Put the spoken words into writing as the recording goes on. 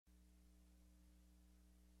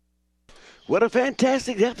What a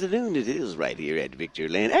fantastic afternoon it is right here at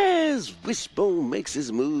Victoryland as Wishbone makes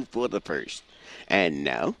his move for the first. And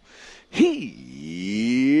now,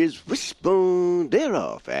 here's Wishbone. They're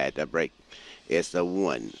off at the break. It's a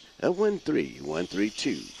 1, a 1-3,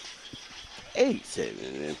 1-3-2,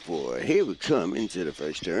 8-7-4. Here we come into the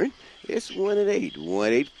first turn. It's 1-8,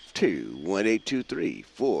 1-8-2, 1-8-2-3,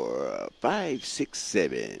 4, 5, 6,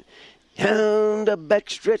 7. Down the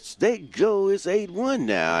backstretch they go. It's 8-1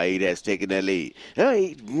 now. 8 has taken the lead.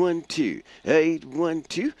 8-1-2,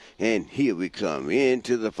 8-1-2, and here we come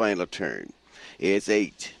into the final turn. It's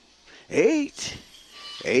 8, 8,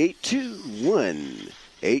 8-2-1,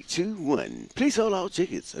 8-2-1. Please hold all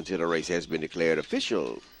tickets until the race has been declared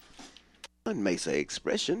official. On Mesa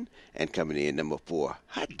Expression and coming in number 4,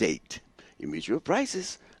 Hot Date. Your mutual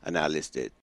prices are now listed.